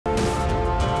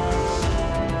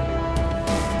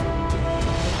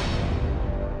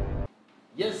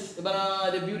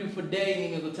Bana, the beautiful day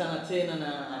nimekutana tena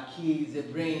na Akili the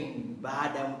Brain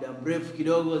baada ya muda mrefu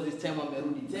kidogo. This time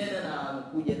amerudi tena na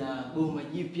amekuja na goma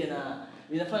jipya na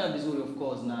linafanya vizuri of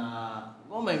course, na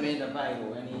ngoma imeenda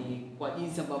viral. Yani kwa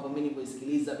jinsi ambavyo mimi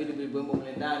niliposikiliza vitu vilivyomo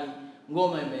mle ndani,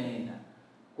 ngoma imeenda.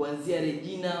 Kuanzia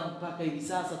Regina mpaka hivi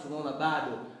sasa tunaona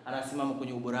bado anasimama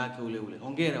kwenye ubora wake ule ule.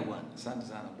 Hongera bwana. Asante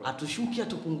sana bro. Atushuki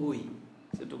atupungui.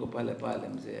 Sisi tuko pale pale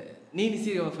mzee. Nini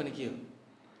siri ya mafanikio?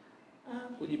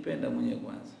 Kujipenda mwenyewe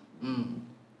kwanza.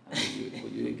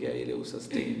 Kujiwekea ile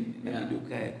usustain na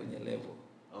ukae kwenye level.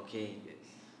 Okay. Yes.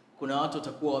 Kuna watu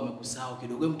watakuwa wamekusahau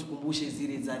kidogo. Hebu tukumbushe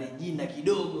zile za Regina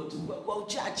kidogo tu kwa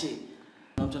uchache.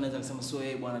 Na mtu anaweza kusema sio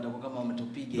yeye bwana, atakuwa kama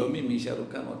umetupiga. Ndio mimi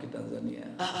sharukano wa Kitanzania.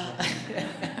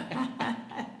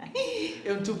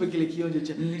 Tupe kile kionjo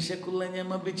cha nilishakula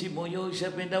nyama bichi moyo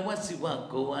ushapenda wasi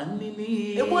wako wa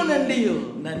nini? Bwana ndio.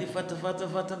 Na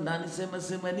nifata na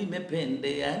nisema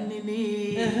nimependea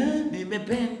nini?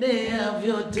 Nimependea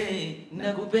vyote.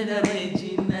 Nakupenda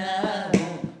Regina.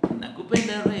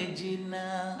 Nakupenda Regina.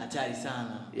 Hatari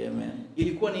sana. Yeah man.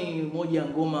 Ilikuwa ni moja ya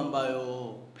ngoma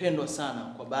ambayo pendwa sana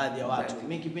kwa baadhi ya watu.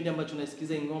 Mimi kipindi ambacho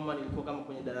naisikiza ngoma nilikuwa kama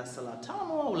kwenye darasa la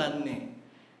 5 au la 4.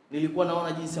 Nilikuwa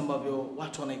naona jinsi ambavyo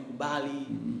watu wanaikubali.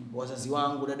 Wazazi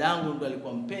wangu, dada yangu ndo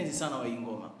alikuwa mpenzi sana wa hii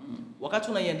ngoma.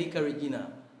 Wakati unaiandika Regina,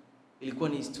 ilikuwa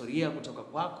ni historia kutoka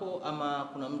kwako ama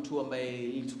kuna mtu ambaye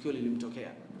hili tukio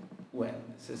lilimtokea? Well,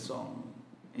 it's a song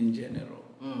in general.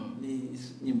 Ni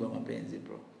nyimbo ya mapenzi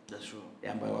bro. That's true.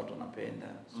 Ya ambayo watu wanapenda.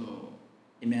 So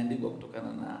imeandikwa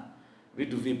kutokana na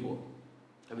vitu vipo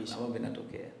kabisa ambavyo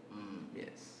vinatokea.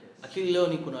 Yes. Lakini leo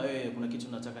niko na wewe, kuna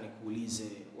kitu nataka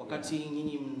nikuulize. Wakati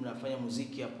nyinyi mnafanya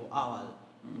muziki hapo awali,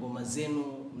 ngoma zenu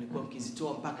mlikuwa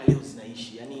mkizitoa mpaka leo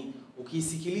zinaishi. Yaani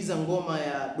ukisikiliza ngoma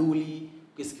ya Duli,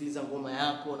 ukisikiliza ngoma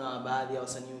yako na baadhi ya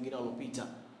wasanii wengine waliopita,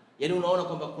 yaani unaona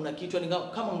kwamba kuna kitu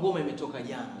kama ngoma imetoka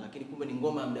jana lakini kumbe ni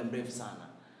ngoma ya muda mrefu sana.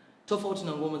 Tofauti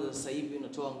na ngoma za sasa hivi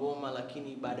unatoa ngoma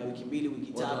lakini baada ya wiki 2,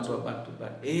 wiki 3 back to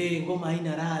back. Ngoma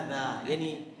haina ladha.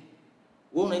 Yaani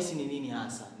wewe unahisi ni nini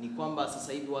hasa? Ni kwamba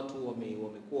sasa hivi watu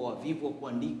wamekuwa wavivu wa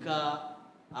kuandika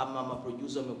ama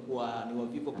maproducer wamekuwa ni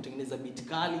wavivu wa kutengeneza beat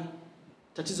kali?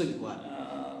 Tatizo liko wapi?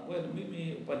 Well,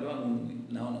 mimi upande wangu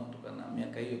naona kutokana na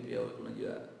miaka hiyo pia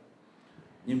unajua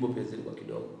nyimbo pia zilikuwa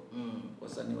kidogo.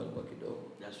 Wasanii walikuwa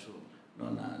kidogo. That's true.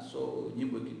 Naona so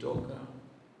nyimbo ikitoka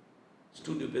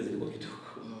studio pia zilikuwa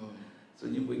kidogo. So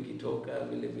nyimbo ikitoka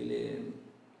vile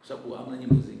kwa sababu hamna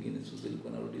nyimbo zingine sio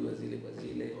zilikuwa narudiwa zile kwa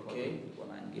zile. Okay.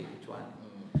 Wanaingia kichwani.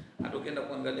 Hata ukienda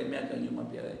kuangalia miaka nyuma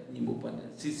pia nyimbo upande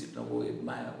sisi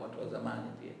tunavyoemaya watu wa zamani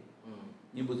pia.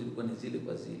 Nyimbo zilikuwa ni zile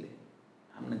kwa zile.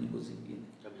 Hamna nyimbo zingine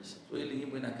kabisa. So ile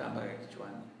nyimbo inakaa mpaka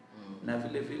kichwani. Na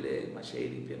vile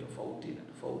mashairi pia tofauti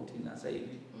na sasa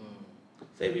hivi.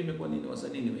 Sasa hivi imekuwa nini,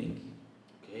 wasanii ni wengi.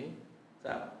 Okay.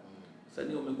 Sawa.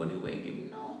 Wasanii wamekuwa ni wengi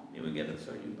mno. Ni wengi hata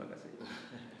sio mpaka sasa hivi.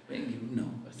 Wengi mno.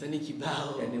 Wasanii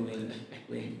kibao. Yaani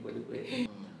wengi kweli.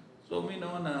 So mimi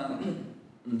naona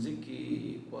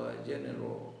muziki kwa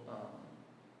general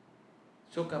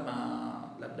sio kama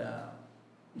labda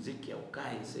muziki au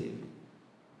kai sasa hivi.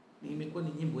 Imekuwa ni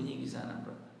nyimbo nyingi sana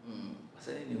brother.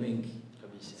 Wasanii ni wengi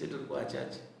kabisa. Sisi tulikuwa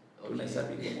wachache.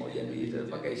 Tunahesabika 1 2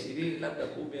 mpaka 20 labda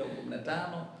 10 au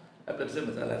 15 labda tuseme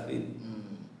 30.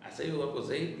 Sasa hiyo wako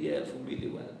zaidi ya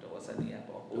 2000 wanatoa wasanii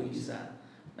hapa, wako wengi sana.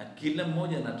 Na kila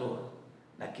mmoja anatoa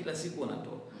na kila siku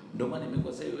wanatoa. Ndio maana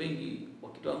imekuwa sasa wengi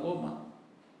wakitoa ngoma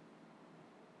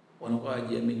wanakuwa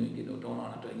wajiamini, wengine utaona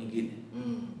wanatoa nyingine.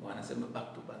 Wanasema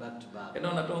back to back. Yaani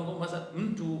wanatoa ngoma sasa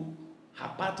mtu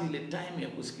hapati ile time ya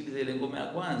kusikiliza ile ngoma ya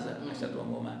kwanza, ashatoa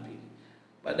ngoma ya pili.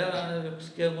 Baadaye ya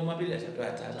kusikia ngoma ya pili ashatoa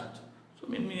ya tatu. So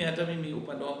hata mimi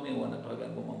upande wangu mimi wanatoa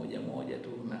ngoma moja tu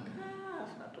na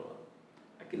natoa.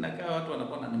 Lakini nakaa watu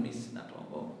wanakuwa na miss natoa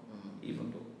ngoma. Hivyo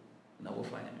ndo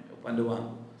ninavyofanya mimi upande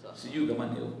wangu. Sijui kama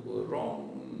ni wrong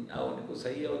au niko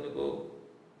sahihi au niko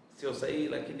sio sahihi,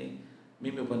 lakini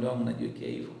mimi upande wangu najiwekea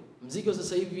hivyo. Muziki wa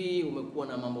sasa hivi umekuwa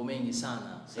na mambo mengi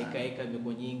sana. Eka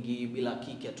imekuwa nyingi, bila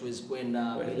kiki hatuwezi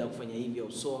kwenda, bila kufanya hivi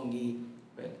usongi.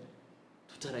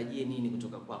 Tutarajie nini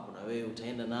kutoka kwako, na wewe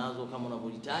utaenda nazo kama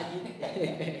unavyohitaji?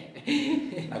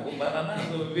 Nagombana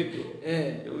nazo vitu.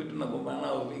 Vitu nagombana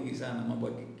nao vingi sana, mambo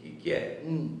ya kikia.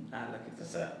 Lakini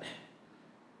sasa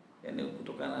yani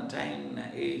kutokana na time na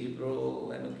age bro,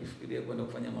 yani ukifikiria kwenda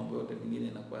kufanya mambo yote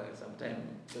mengine na kwa sometime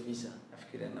kabisa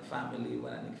nafikiria na family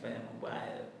wana nikifanya mambo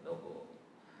haya dogo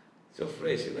sio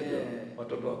fresh.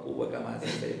 Watoto wakubwa kama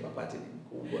sasa hivi papati ni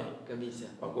mkubwa kabisa,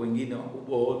 wako wengine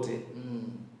wakubwa wote.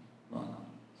 Unaona,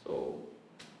 so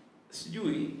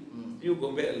sijui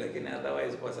yuko mbele, lakini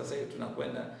otherwise kwa sasa hivi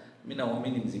tunakwenda. Mimi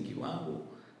naamini muziki wangu,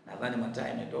 nadhani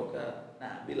mataa imetoka,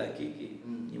 na bila kiki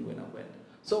nyimbo inakwenda.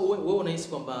 So wewe unahisi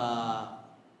kwamba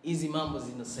hizi mambo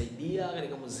zinasaidia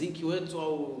katika muziki wetu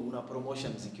au una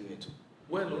promotion muziki wetu?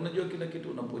 Well, unajua kila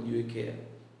kitu unapojiwekea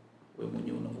wewe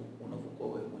mwenyewe unavuka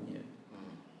wewe mwenyewe.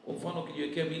 Kwa mfano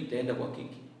ukijiwekea mimi nitaenda kwa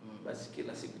kiki, basi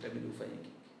kila siku itabidi ufanye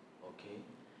kiki. Okay.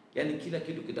 Yaani kila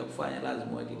kitu kitakufanya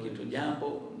lazima uweke kitu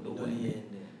jambo ndio uende.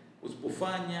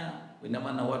 Usipofanya ina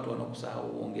maana watu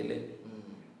wanakusahau uongelee.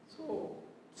 So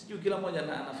sijui kila mmoja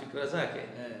ana fikra zake.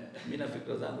 Mimi na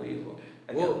fikra zangu hivyo.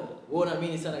 Wewe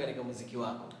unaamini sana katika muziki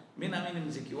wako? Mimi naamini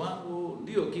muziki wangu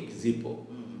ndio kiki zipo.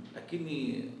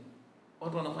 Lakini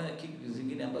watu wanafanya kiki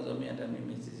zingine ambazo mimi hata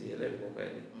mimi sizielewi kwa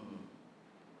kweli.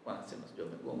 Wanasema sijui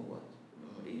wamegongwa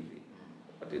hivi.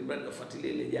 Wakati brand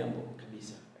ufuatilie ile jambo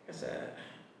kabisa. Sasa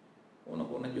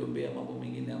unakuwa unajiombea mambo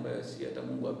mengine ambayo si hata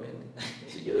Mungu apendi.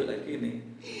 Sijui lakini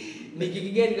ni kiki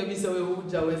gani kabisa wewe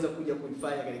hutaweza kuja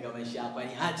kuifanya katika maisha yako?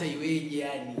 Yaani hata iweje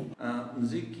yani?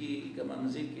 Muziki kama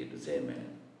muziki tuseme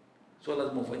sio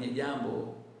lazima ufanye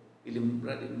jambo ili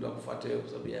mradi mtu akufuate wewe kwa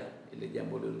sababu ya ile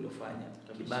jambo lililofanya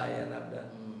kibaya labda.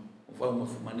 Mfano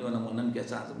umefumaniwa na mwanamke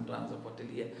sasa mtu anaanza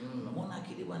kufuatilia. Unamwona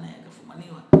akili bwana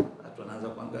yakafumaniwa. Watu wanaanza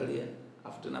kuangalia.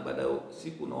 Afu tena baada ya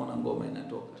siku unaona ngoma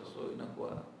inatoka. So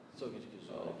inakuwa sio kitu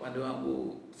kizuri. Upande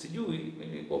wangu sijui,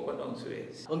 mimi kwa upande wangu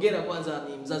siwezi. Hongera kwanza,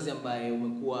 ni mzazi ambaye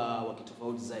umekuwa wa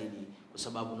kitofauti zaidi kwa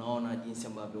sababu unaona jinsi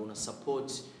ambavyo una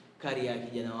support career ya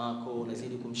kijana wako,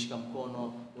 unazidi kumshika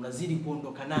mkono, unazidi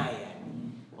kuondoka naye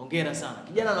yani. Hongera sana.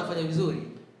 Kijana anafanya vizuri.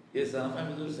 Yes, anafanya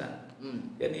vizuri sana.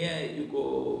 Yaani yeye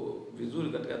yuko vizuri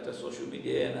katika social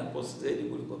media, yeye anapost zaidi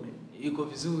kuliko mimi. Yuko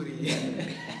vizuri.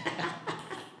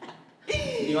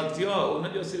 Ni wakati wao,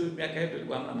 unajua sisi miaka yetu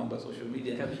ilikuwa hamna mambo ya social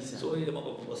media kabisa. So ile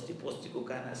mambo post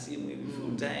kukaa na simu hivi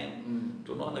full time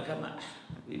tunaona kama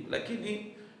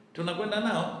lakini tunakwenda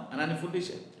nao,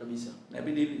 ananifundisha kabisa.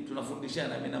 Inabidi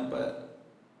tunafundishana, mimi nampa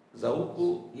za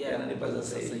huku ananipa za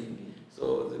sasa hivi.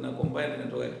 So zina combine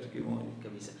inatoka kitu kimoja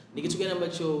kabisa. Ni kitu gani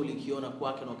ambacho ulikiona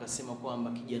kwake na ukasema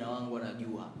kwamba kijana wangu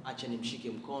anajua, acha nimshike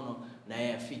mkono na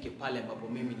yeye afike pale ambapo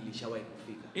mimi nilishawahi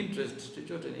kufika? Interest,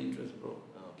 chochote ni interest bro.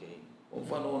 Okay. Kwa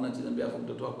mfano unacheza mpira,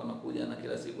 mtoto wako anakuja na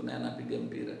kila siku naye anapiga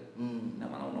mpira. Na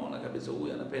maana unaona kabisa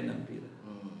huyu anapenda mpira.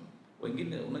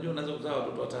 Wengine unajua unaweza kuzaa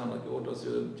watoto watano lakini wote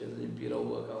sio mchezaji mpira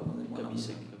au akawa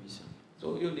mwanamuziki kabisa.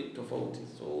 So hiyo ni tofauti.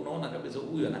 So unaona kabisa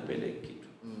huyu anapenda kitu.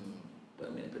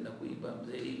 Mimi napenda kuimba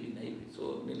mzee hivi na hivi.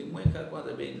 So nilimweka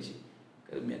kwanza benchi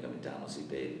karibu miaka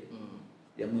 5-6 hivi.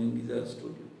 Ya muingiza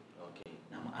studio. Okay.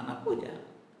 Na anakuja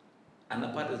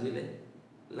anapata zile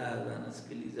ladha,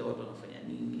 anasikiliza watu wanafanya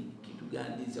nini, kitu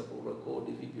gani cha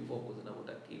kurekodi, vipi vocals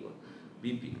zinavyotakiwa,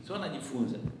 vipi. So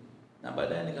anajifunza. Na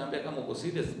baadaye nikamwambia kama uko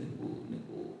serious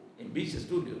nikuimbishe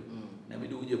studio,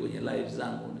 inabidi uje kwenye live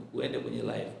zangu, uende kwenye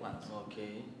live kwanza.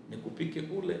 Okay. Nikupike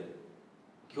kule.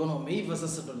 Kiona umeiva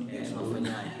sasa ndo nijue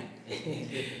tunafanyaje.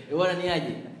 Bwana ni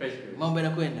aje? Mambo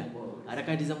yanakwenda.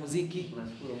 Harakati za muziki.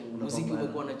 Muziki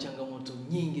umekuwa na changamoto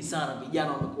nyingi sana.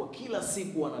 Vijana wamekuwa kila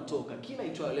siku wanatoka, kila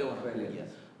itwayo leo wanakuja.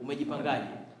 Umejipangaje?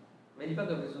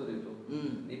 Nimejipanga vizuri tu.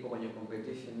 Nipo kwenye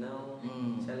competition nao.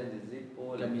 Challenges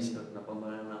zipo, lakini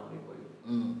tunapambana nao hivyo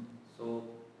hivyo. So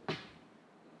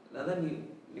nadhani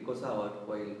niko sawa tu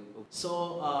kwa hilo.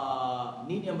 So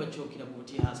nini ambacho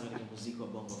kinakuvutia hasa katika muziki wa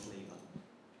Bongo Flava?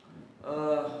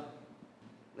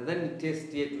 Nadhani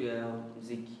test yetu ya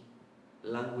muziki,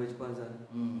 language kwanza.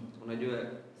 Unajua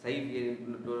sasa hivi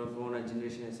tunaona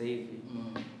generation ya sasa hivi.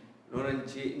 Naona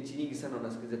nchi nyingi sana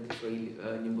wanasikiliza Kiswahili,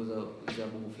 nyimbo za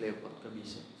Bongo Flava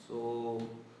kabisa. So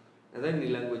nadhani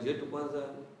ni language yetu kwanza,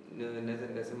 naweza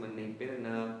nikasema ninaipenda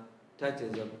na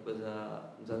touches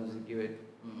za muziki wetu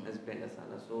nazipenda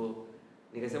sana. So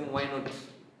nikasema why not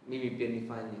mimi pia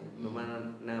nifanye. Ndio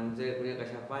maana na mzee kwenye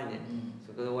kashafanya.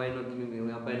 So kwa why not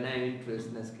mimi hapa naye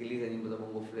interest nasikiliza nyimbo za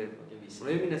Bongo Flava kabisa.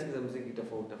 Mimi nasikiliza muziki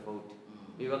tofauti.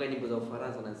 Mimi waka nyimbo za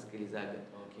Ufaransa nasikilizaga.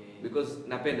 Okay. Because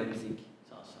napenda muziki.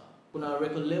 Sawa. Kuna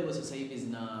record labels sasa hivi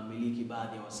zinamiliki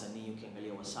baadhi ya wasanii,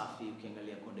 ukiangalia Wasafi,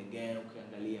 ukiangalia Konde Gang,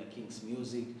 ukiangalia Kings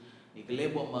Music, ni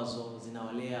label ambazo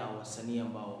zinawalea wasanii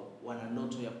ambao wana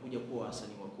ndoto ya kuja kuwa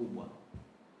wasanii wakubwa.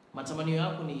 Matamanio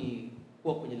yako ni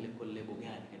kuwa kwenye record label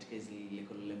gani katika hizo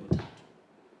record label 3?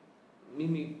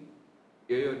 Mimi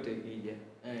yoyote ikija,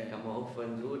 kama offer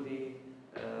nzuri,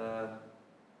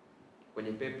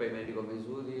 kwenye paper imeandikwa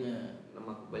vizuri, na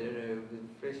makubaliano ya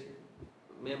fresh,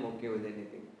 mimi okay with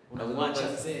anything.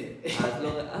 Unamwacha mzee.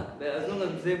 As long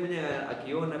as mzee mwenyewe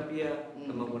akiona pia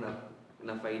kama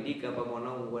kuna faidika hapa,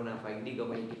 mwanangu anafaidika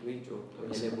kwenye kitu hicho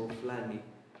kwenye label fulani.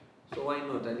 So why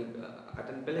not,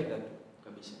 atanipeleka tu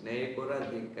kabisa. Na yeye kwa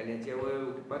radhi kaniachia wewe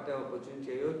ukipata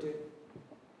opportunity yoyote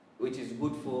which is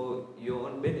good for your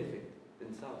own benefit.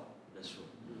 then sawa. That's true.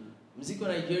 Muziki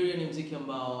wa Nigeria ni muziki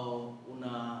ambao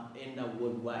unaenda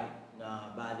worldwide na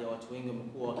baadhi ya watu wengi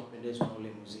wamekuwa wakipendezwa na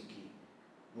ule muziki.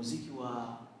 Muziki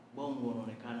wa Bongo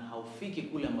unaonekana haufiki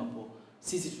kule ambapo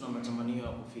sisi tuna matamanio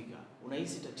ya kufika.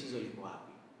 Unahisi tatizo liko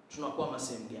wapi? Tunakuwa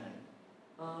sehemu gani?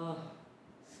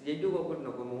 Sijajua kwa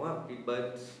tunakuwa wapi,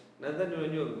 but nadhani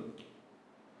unajua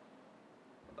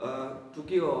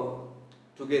tukiwa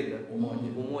together,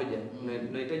 umoja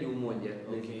tunahitaji umoja.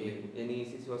 Okay. Yani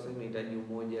sisi wasanii tunahitaji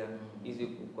umoja. Hizi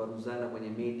kukwaruzana kwenye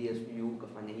media sijui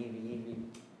ukafanya hivi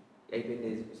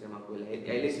haipendezi kusema kweli.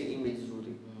 Haileti image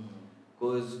nzuri.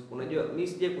 Because unajua mimi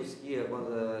sije kusikia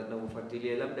kwanza na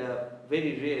kufuatilia, labda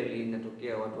very rarely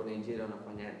inatokea watu wa Nigeria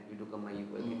wanafanya vitu kama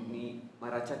hivyo. Ni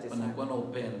mara chache sana. Wanakuwa na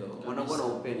upendo. Wanakuwa na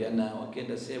upendo na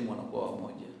wakienda sehemu wanakuwa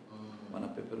wamoja.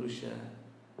 Wanapeperusha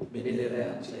bendera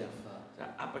ya nchi.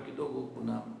 Hapa kidogo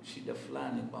kuna shida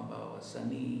fulani kwamba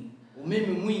wasanii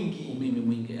umeme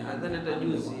mwingi. Nadhani hata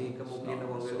juzi kama ukienda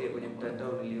kuangalia kwenye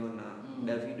mtandao niliona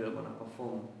David alikuwa na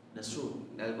perform. That's true.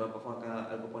 Alikuwa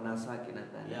alipokuwa na Asaki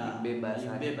nadhani.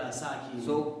 Beba Asaki.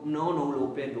 So mnaona ule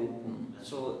upendo huko.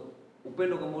 So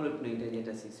upendo kama ule tunahitaji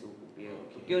hata sisi huko pia.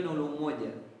 Tukiwa na ule umoja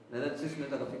nadhani sisi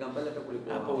tunaweza kufika mbali hata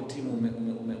kuliko hapa. Utimu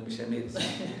umeshamiri sana.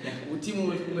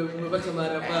 Utimu umepata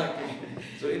mara pake.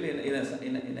 So ile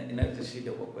inaleta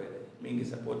shida kwa kweli. Mingi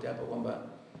support hapa kwamba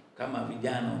kama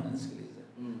vijana wanasikiliza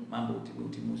mambo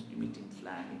utimu meeting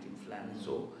fulani.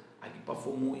 So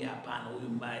akiperform hapana, huyu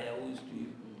mbaya, huyu sijui,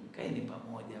 kaeni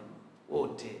pamoja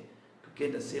wote,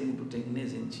 tukienda sehemu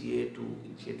tutengeneze nchi yetu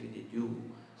ije juu.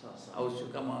 Sasa au sio?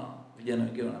 Kama vijana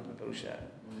wengine wanapeperusha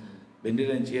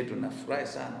bendera nchi yetu, nafurahi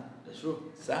sana. Sure.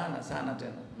 Sana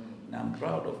tena. Na I'm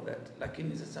proud of that.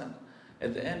 Lakini sasa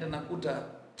at the end nakuta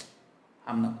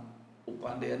hamna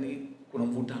upande, yani kuna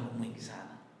mvutano mwingi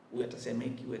sana. Huyu atasema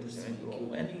hiki, huyu atasema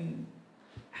hiki. Yani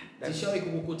tishawahi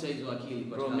kukukuta hizo akili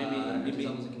kwa mimi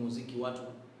muziki watu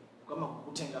kama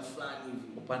kutenga fulani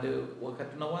hivi upande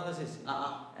wakati tunaanza sisi?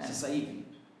 Sasa hivi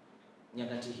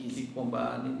nyakati hizi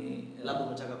kwamba nini, labda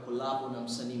unataka collab na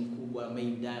msanii mkubwa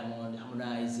maybe Diamond,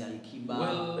 Harmonize, Alikiba.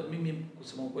 Well, mimi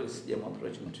kusema kweli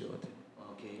sijamapproach mtu yote.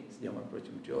 Okay. Sijamapproach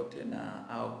mtu yote, na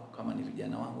au kama ni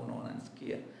vijana wangu na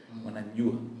wananisikia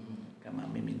wanajua kama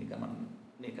mimi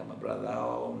ni kama brother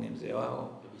wao, ni mzee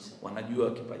wao,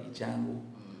 wanajua kipaji changu.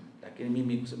 Lakini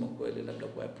mimi kusema kweli labda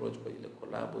kwa approach kwa ile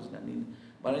collabs na nini,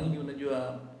 mara nyingi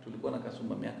unajua tulikuwa na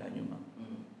kasumba miaka nyuma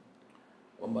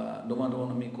kwamba ndio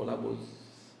maana mimi collabs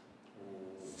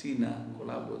sina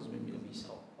collabs mimi kabisa.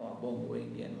 Bongo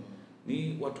wengi yani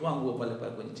ni watu wangu pale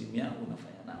kwenye timu yangu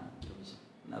nafanya nao kabisa.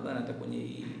 Nadhani hata kwenye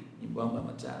hii nyimbo yangu ya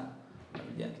mataa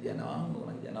na kijana wangu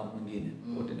na kijana wangu mwingine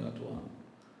wote ni watu wangu.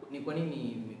 Ni kwa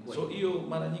nini imekuwa so hiyo?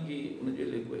 Mara nyingi unajua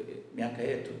ile miaka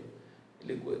yetu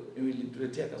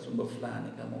ilituletea kasumba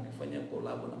fulani, kama ukifanya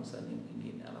collab na msanii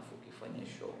mwingine alafu ukifanya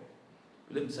show,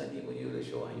 yule msanii kwenye ile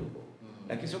show hayupo.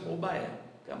 Lakini sio kwa ubaya,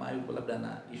 kama hayupo labda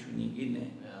na issue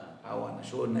nyingine au ana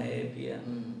show na yeye pia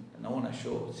naona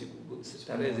show siku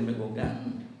tarehe zimegongana.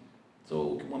 So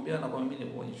ukimwambia na kwa mimi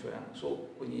kwenye show yangu, so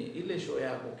kwenye ile show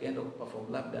yako ukienda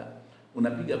kuperform labda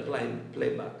unapiga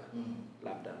playback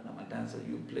labda na madansa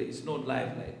you play, it's not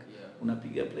live like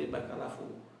unapiga playback alafu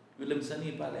yule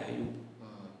msanii pale hayupo.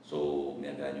 So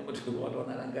miaka ya nyuma tulikuwa watu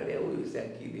wanaangalia huyu si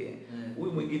akili,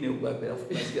 huyu mwingine huko hapo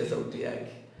alafu nasikia sauti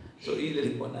yake. So ile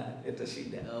ilikuwa inaleta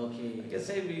shida. Okay.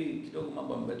 Sasa hivi kidogo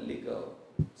mambo yamebadilika.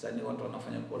 Sasa watu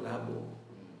wanafanya collab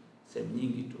sehemu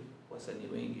nyingi tu, wasanii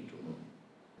wengi tu.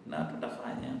 Na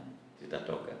tutafanya,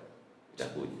 zitatoka,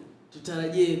 itakuja.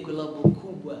 Tutarajie collab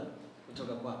kubwa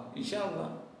kutoka kwako. Inshallah.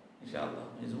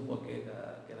 Mwenyezi Mungu akiweka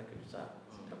kila kitu sawa,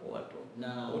 itakuwa watu.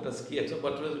 Na utasikia tu,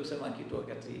 watu tuweze kusema kitu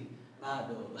wakati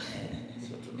bado.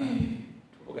 So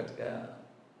tupo katika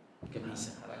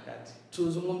kabisa harakati.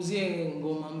 Tuzungumzie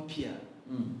ngoma mpya.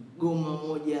 Ngoma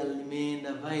moja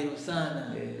limeenda viral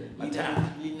sana.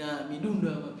 Lina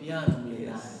midundo ya mapiano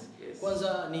ndani.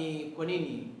 Kwanza ni kwa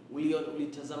nini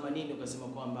ulitazama nini ukasema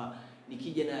kwamba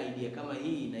nikija na idea kama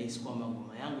hii nahisi kwamba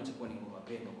ngoma yangu itakuwa ni ngoma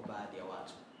pendwa kwa baadhi ya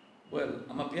watu? Well,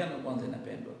 mapiano kwanza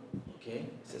inapendwa. Okay.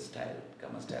 It's a style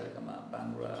kama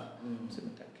Bangra,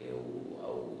 Msemetakeu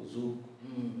au Zuku.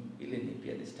 Ile ni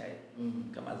pia ni style.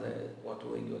 Kama za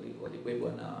watu wengi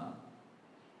walibebwa na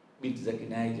beat za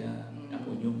Kinaija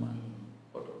hapo nyuma.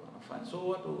 Watu wanafanya. So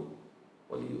watu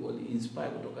wali inspire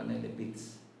kutoka na ile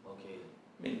beats. Okay.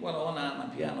 Mimi nilikuwa naona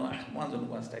mapiano mwanzo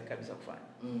nilikuwa style kabisa kufanya.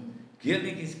 Kile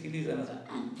nikisikiliza na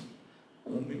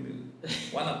mimi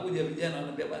wanakuja vijana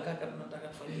wananiambia kaka tunataka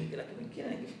kufanya hiki, lakini kila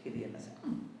nikifikiria nasema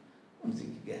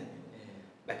muziki gani?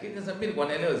 Lakini sasa mimi nilikuwa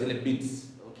naelewa zile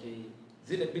beats. Okay.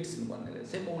 zile beats nilikuwa naelewa.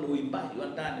 Sema ule uimbaji wa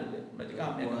ndani ule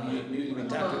unajikaa miaka miwili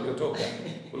mitatu iliyotoka.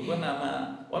 Kulikuwa na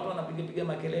watu wanapiga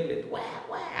makelele tu.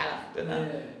 Alafu tena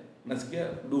nasikia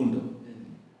dundo.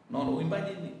 Naona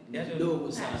uimbaji ni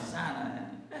ndogo sana.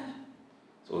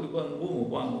 So ulikuwa ngumu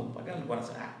kwangu mpaka nilikuwa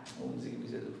nasema muziki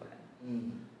siwezi kufanya.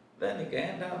 Then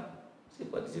nikaenda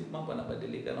siku mambo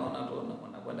yanabadilika, naona watu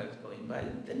wanakwenda katika uimbaji.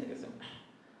 Then nikasema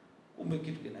kumbe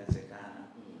kitu kinawezekana.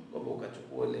 Kwa hivyo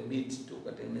ukachukua ile beat tu,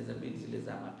 ukatengeneza beat zile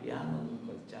za mapiano,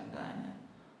 ukazichanganya,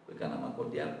 kuweka na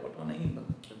makodi yako, watu wanaimba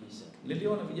kabisa.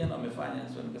 Niliona vijana wamefanya,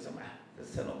 so nikasema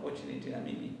this is an opportunity na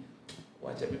mimi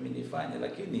wacha mimi nifanye,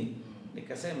 lakini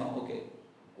nikasema okay,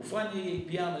 kufanya hii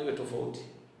piano iwe tofauti.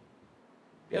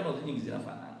 Piano nyingi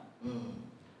zinafanana.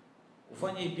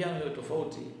 Kufanya hii piano iwe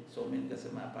tofauti, so mimi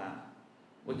nikasema hapana,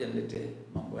 ngoja nilete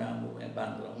mambo yangu ya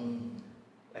background.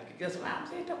 Lakini kasema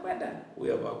mzee itakwenda.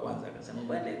 Huyo wa kwanza akasema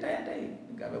kwenda itaenda hii.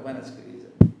 Nikamwambia bwana sikiliza.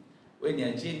 Wewe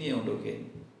niacheni ondokeni.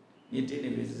 Nyeteni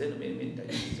vitu zenu mimi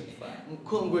nitajifunza kufanya.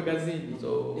 Mkongwe kazini.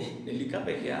 So nilikaa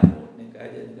peke yangu,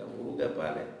 nikaja nikavuruga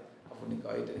pale, afu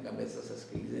nikawaita nikamwambia sasa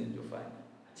sikilizeni nilichofanya.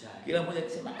 Kila mmoja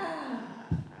akisema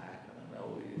kama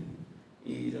huyu.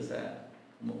 Hii sasa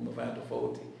umefanya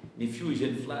tofauti. Ni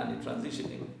fusion fulani,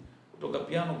 transitioning kutoka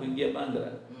piano kuingia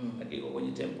bangla, lakini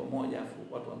kwenye tempo moja afu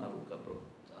watu wanaruka bro.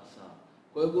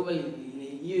 Kwa hiyo goma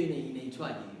hiyo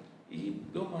inaitwaje? Hii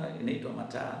goma inaitwa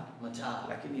mataa,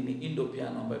 lakini ni Indo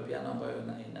piano ambayo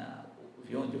ina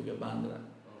vionjo vya bangla.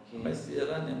 Basi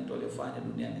sidhani mtu aliyefanya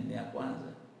duniani ni ya kwanza,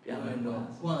 piano ndio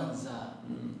kwanza.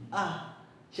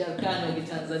 Sharkani wa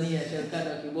Kitanzania, Sharkani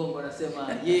wa Kibongo anasema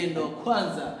yeye ndo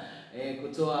kwanza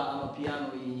kutoa ama piano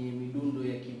yenye midundo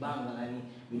ya kibanga, yani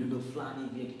midundo fulani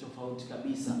vya kitofauti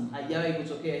kabisa. Haijawahi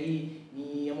kutokea, hii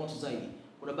ni ya moto zaidi.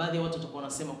 Kuna baadhi ya watu watakuwa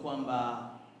wanasema kwamba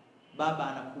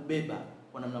baba anakubeba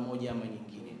kwa namna moja ama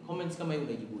nyingine. Comments kama hiyo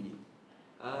unajibuje?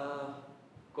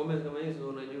 Comments kama hizo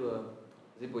unajua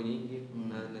zipo nyingi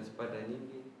na nazipata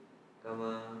nyingi,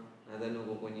 kama nadhani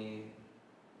uko kwenye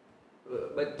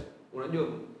but unajua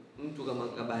mtu kama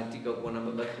kabahatika kuwa na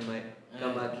baba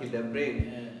kama Kid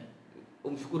Brain,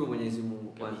 umshukuru Mwenyezi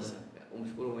Mungu kwanza.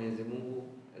 Umshukuru Mwenyezi Mungu,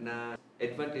 na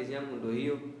advantage yangu ndio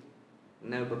hiyo,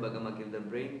 nayo baba kama Kid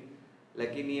Brain.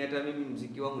 Lakini hata mimi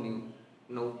muziki wangu ni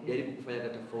unajaribu kufanya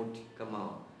tofauti,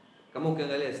 kama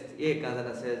ukiangalia yeye kaanza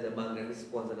na style za bangla, mimi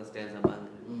sikuanza na style za bangla.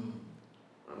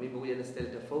 Mimi kuja na style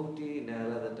tofauti na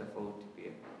ladha tofauti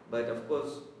pia, but of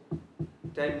course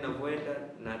time inavyoenda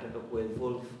na nataka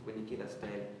kuevolve kwenye kila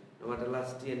style. Na hata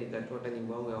last year nikatoa hata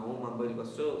nyimbo yangu ya home ambayo ilikuwa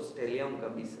so style yangu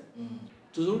kabisa.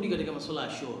 Tuzurudi katika masuala ya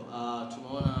show.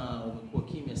 Tumeona umekuwa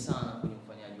kimya sana kwenye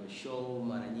ufanyaji wa show,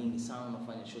 mara nyingi sana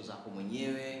unafanya show zako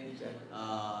mwenyewe.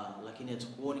 Lakini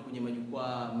hatukuoni kwenye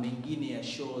majukwaa mengine ya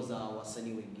show za wasanii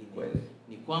wengine.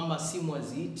 Ni kwamba si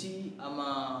mwaziiti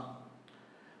ama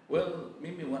well,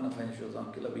 mimi wanafanya show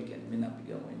zangu kila weekend, mimi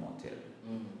napiga kwenye hotel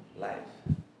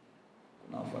live.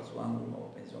 Kuna wafuasi wangu na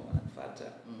wapenzi wangu wananifuata.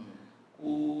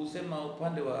 Kusema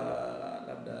upande wa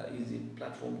labda hizi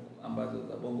platform ambazo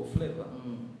za Bongo Flavor,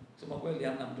 kusema kweli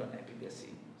hamna mtu anayepiga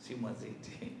simu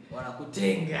aziti.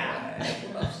 Wanakutenga.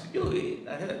 Kuna sijui,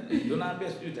 ndio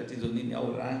naambia sijui tatizo nini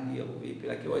au rangi au vipi,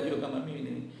 lakini wajua kama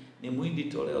mimi ni mwindi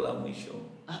toleo la mwisho.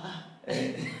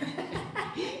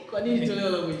 Kwa nini toleo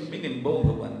la mwisho? Mimi ni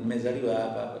mbongo bwana, nimezaliwa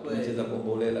hapa, tumecheza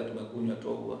kombolela, tumekunywa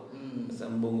togwa. Sasa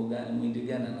mbongo gani, mwindi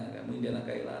gani na mwindi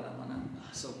anakailala mwanangu.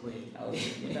 So kweli. Au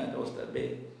mimi na Costa Bay.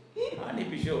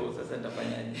 Nipi show sasa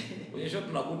nitafanyaje? Kwenye show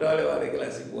tunakuta wale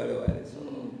kila siku wale. So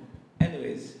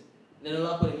anyways, neno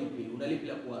lako ni lipi? Unalipi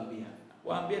la kuambia?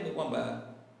 Kuambia ni kwamba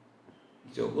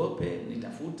msiogope,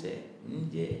 nitafute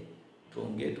nje,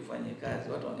 tuongee, tufanye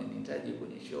kazi. Watu wananihitaji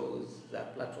kwenye shows za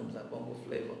platform za Bongo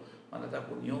Flavor. Wanataka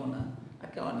kuniona,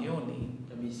 akawa nioni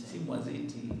kabisa, si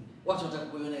mwaziti. Watu wanataka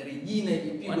kuiona Regina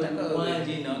ikipigwa kwa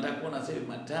Regina, wanataka kuona sasa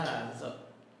mataa. So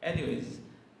anyways,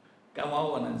 kama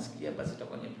wao wananisikia basi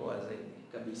itakuwa ni poa zaidi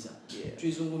kabisa.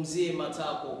 Tuizungumzie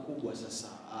mataa kwa ukubwa sasa.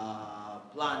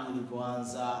 Plan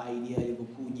ilivyoanza, idea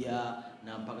ilivyokuja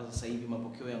na mpaka sasa hivi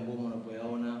mapokeo ya ngoma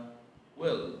unavyoyaona.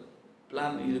 Well,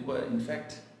 plan ilikuwa in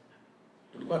fact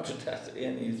tulikuwa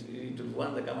yani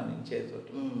tulianza kama ni mchezo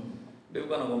tu. Ndio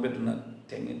kwa naomba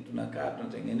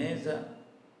tunatengeneza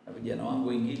na vijana wangu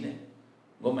wengine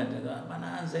ngoma itaanza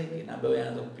maana anza hiki na baadaye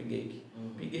anza kupiga hiki.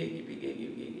 Piga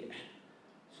hiki.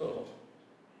 So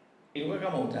ilikuwa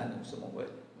kama utani kusema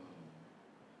kweli.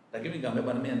 Lakini nikamwambia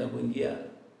bwana mimi naenda kuingia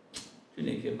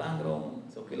tunike background,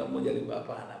 so kila mmoja alikuwa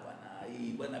hapana bwana.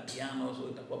 Hii bwana piano so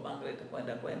itakuwa background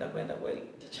itakwenda kweli.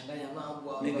 Itachanganya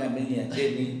mambo hapo. Nikamwambia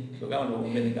acheni, so kama ndio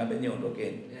mimi nikamwambia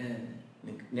ondokeni.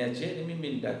 Niacheni mimi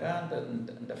nitakaa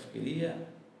nitafikiria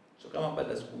So kama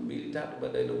baada ya siku 2 3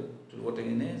 baada ile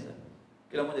tulipotengeneza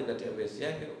kila mmoja kati ya verse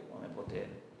yake wamepotea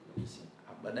kabisa.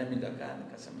 Baadaye mimi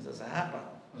nikasema sasa hapa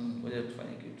ngoja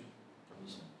tufanye kitu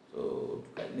kabisa. So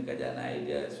nikaja na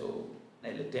idea, so na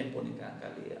ile tempo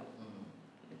nikaangalia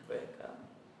nikaweka,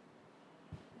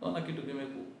 naona kitu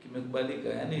kimekubalika,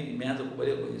 yani imeanza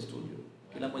kukubalika kwenye studio.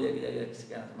 Kila mmoja akija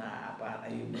akisikia anasema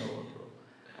hapana, hii umeua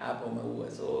hapa,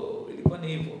 umeua. So ilikuwa ni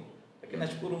hivyo, lakini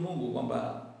nashukuru Mungu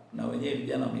kwamba na wenyewe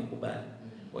vijana wamekubali.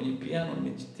 Kwenye piano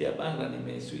nimechitia banga,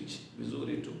 nimeswitch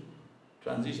vizuri tu,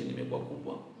 transition imekuwa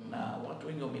kubwa na watu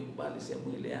wengi wamekubali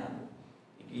sehemu ile yangu.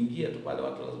 Ikiingia tu pale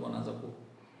watu lazima wanaanza kutika.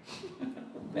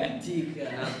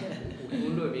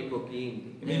 Ukiundwa imbo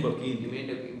Kihindi. Imbo Kihindi.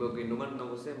 Imeenda imbo Kihindi. Ndio maana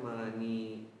tunaposema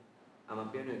ni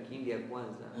amapiano ya Kihindi ya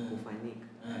kwanza kufanyika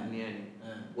duniani.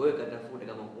 Wewe katafuta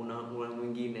kama kuna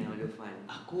mwingine anayofanya.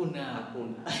 Hakuna.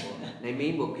 Na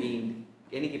imeimbo Kihindi.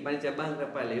 Yaani kipande cha banga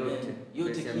pale yote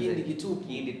Kihindi kitupu.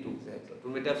 Kihindi tu.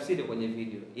 Tumetafsiri kwenye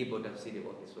video. Ipo tafsiri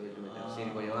kwa Kiswahili, tumetafsiri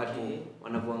kwa watu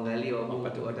wanapoangalia,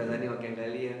 wa Tanzania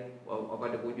wakiangalia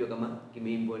wapate kujua kama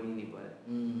kimeimbwa nini pale.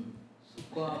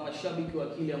 Kwa mashabiki wa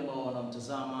kile ambao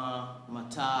wanamtazama,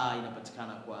 Mataa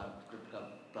inapatikana kwa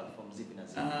platform zipi na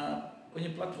zipi? Kwenye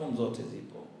platform zote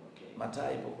zipo. Okay.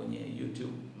 Mataa ipo kwenye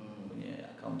YouTube, kwenye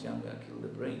account yangu ya Kill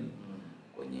the Brain,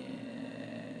 kwenye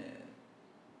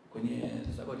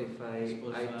Spotify,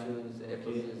 iTunes,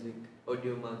 Apple Music,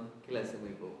 Audiomack, kila sehemu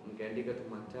ipo. Mkiandika tu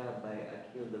Mataa by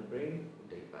Kill the Brain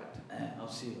utaipata. Au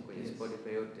sio? Kwenye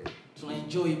Spotify yote.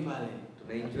 Tunaenjoy pale.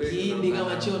 Tunaenjoy Kihindi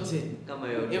kama chote. Kama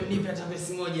yote. Hebu nipe hata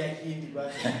verse moja ya Kihindi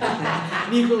basi.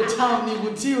 Niko utamu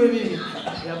nivutiwe mimi.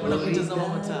 Napenda kutazama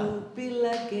Mataa.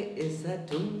 Pila ke esa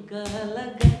tumka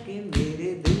laga ke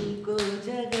mere dil ko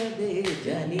jaga de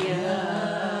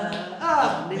janiya.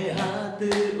 अपने हाथ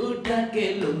उठा के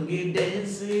लुंगी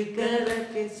डांस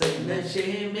करके सब नशे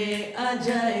में आ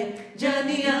जाए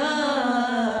जानिया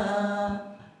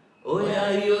oya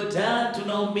yota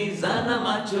tunaumizana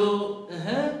macho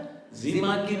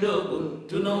zima kidogo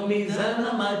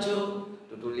tunaumizana macho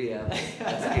tutulia hapo.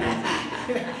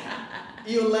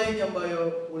 Hiyo line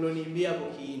ambayo uloniambia hapo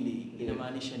Kihindi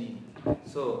inamaanisha nini?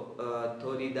 So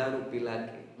tori daru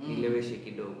pilake nileweshe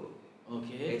kidogo.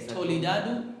 Okay.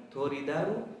 Tori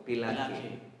daru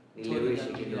pilake. Nileweshe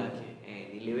kidogo.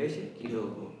 Nileweshe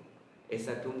kidogo.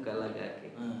 Esa tumka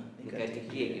lagake.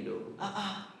 Nikatikie kidogo.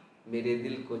 Mere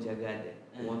dil ko jagade.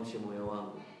 Uamshe moyo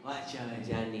wangu. Wacha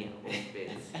jani ya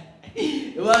mpenzi.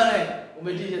 Bwana,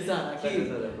 umetisha sana.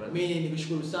 Mimi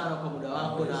nikushukuru sana kwa muda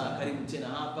wako na karibu tena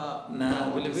hapa.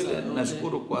 Na vile vile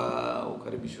nashukuru kwa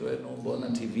ukaribisho wenu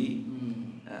Bonatv.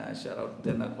 Shout out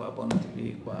tena kwa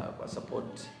Bonatv kwa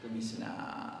support kabisa na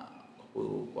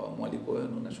kwa mwaliko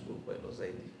wenu, nashukuru kwa hilo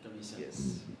zaidi kabisa.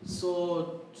 Yes. So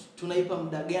tunaipa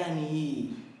muda gani hii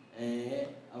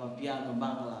ama piano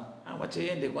bangla? Wacha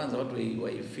iende kwanza, watu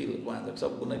waifeel kwanza, kwa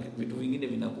sababu kuna vitu vingine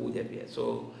vinakuja pia.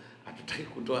 So hatutaki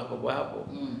kutoa hapo hapo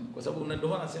kwa sababu ndio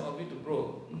wanasema vitu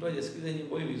bro, mtu ajisikize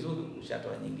nyimbo hii vizuri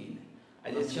kushatoa nyingine,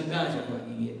 ajisichanganya kwa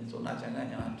nyingine, so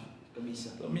unachanganya watu kabisa.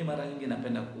 So mimi mara nyingi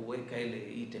napenda kuweka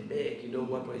ile itembee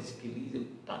kidogo, watu waisikilize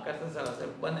mpaka sasa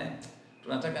wasema bwana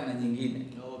tunataka na nyingine.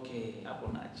 Okay,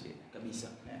 hapo naachia kabisa.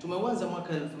 Tumeanza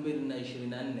mwaka 2024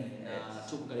 na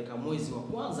tuko katika mwezi wa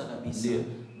kwanza kabisa.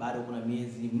 Bado kuna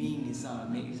miezi mingi sana.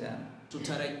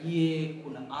 Tutarajie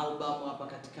kuna album hapa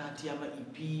katikati ama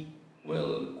EP?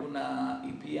 Well, kuna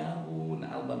EP yangu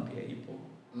na album pia ipo.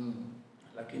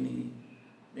 Lakini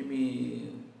mimi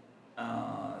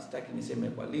sitaki niseme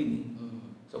kwa lini.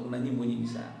 So kuna nyimbo nyingi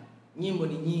sana. Nyimbo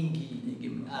ni nyingi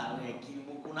mno.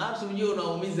 Kuna watu unajua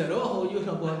unaumiza roho, unajua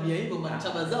unakuambia hivyo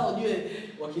mataba zao unajue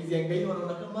wakiziangalia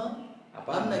wanaona kama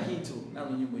hamna kitu. Na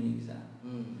nyimbo nyingi sana.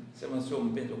 Sema sio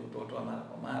mpendo kutoa mara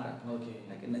kwa mara. Okay.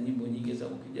 Lakini na nyimbo nyingi za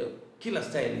ukija kila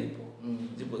style ipo.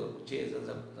 Zipo za kucheza,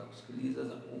 za kusikiliza,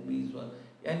 za kuumizwa.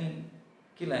 Yaani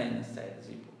kila aina style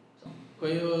zipo. Kwa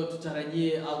hiyo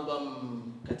tutarajie album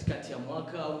katikati ya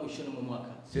mwaka au mwishoni mwa mwaka?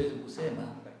 Siwezi kusema,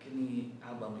 lakini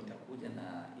album itakuja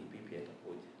na EP pia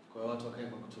itakuja. Kwa hiyo watu wakae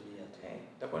kwa kutulia tu.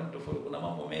 Itakuwa ni tofauti, kuna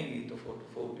mambo mengi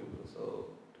tofauti. So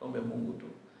tuombe Mungu tu.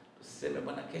 Tuseme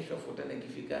bwana kesho afutane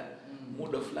ikifika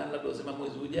muda fulani, labda usema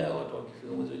mwezi ujao, watu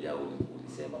wakifika mwezi ujao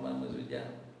ulisema bwana mwezi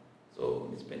ujao. So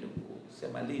nisipende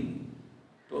kusema lini.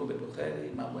 Tuombe tu kheri,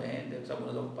 mambo yaende, kwa sababu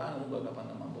unaweza kupanga Mungu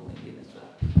akapanga mambo mengine. So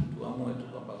tuamue tu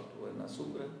kwamba tuwe na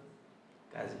subira.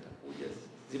 Kazi itakuja,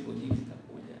 zipo nyingi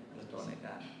zitakuja na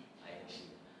zitaonekana.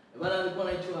 Bwana alikuwa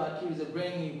anaitwa Kill the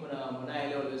Brain, kuna mwanae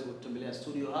leo aliweza kutembelea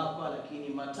studio hapa, lakini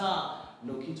Mataa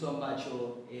ndio kitu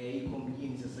ambacho iko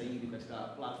mjini sasa hivi katika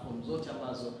platform zote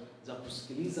ambazo za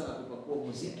kusikiliza na kupakua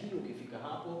muziki. Ukifika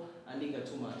hapo andika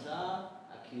tu Mataa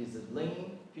Akili za Lane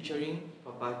featuring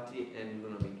Papati and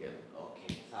Luna Miguel.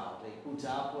 Okay, sawa. Utaikuta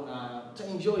hapo na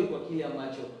utaenjoy kwa kile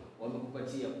ambacho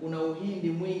wamekupatia. Kuna uhindi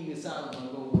mwingi sana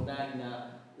mwangongo ndani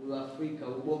na Afrika,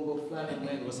 ubongo fulani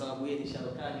mwengo kwa sababu yeye ni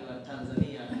sharokani wa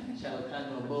Tanzania,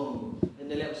 sharokani wa bongo.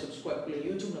 Endelea kusubscribe kule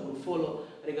YouTube na kufollow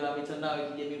katika mitandao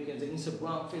ya kijamii ukianza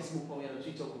Instagram, Facebook pamoja na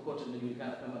Twitter, kokote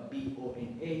tunajulikana kama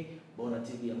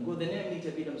Bonatv. Go the name ni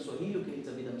Tabida Mswahili,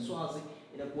 ukiniita Tabida Mswazi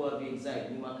inakuwa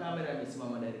zaidi. Nyuma kamera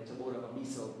amesimama director bora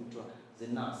kabisa wa kuitwa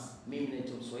Zenas. Mimi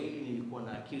naitwa Mswahili, nilikuwa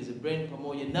na Akili the Brain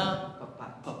pamoja na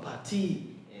Papati.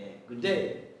 Good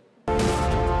day.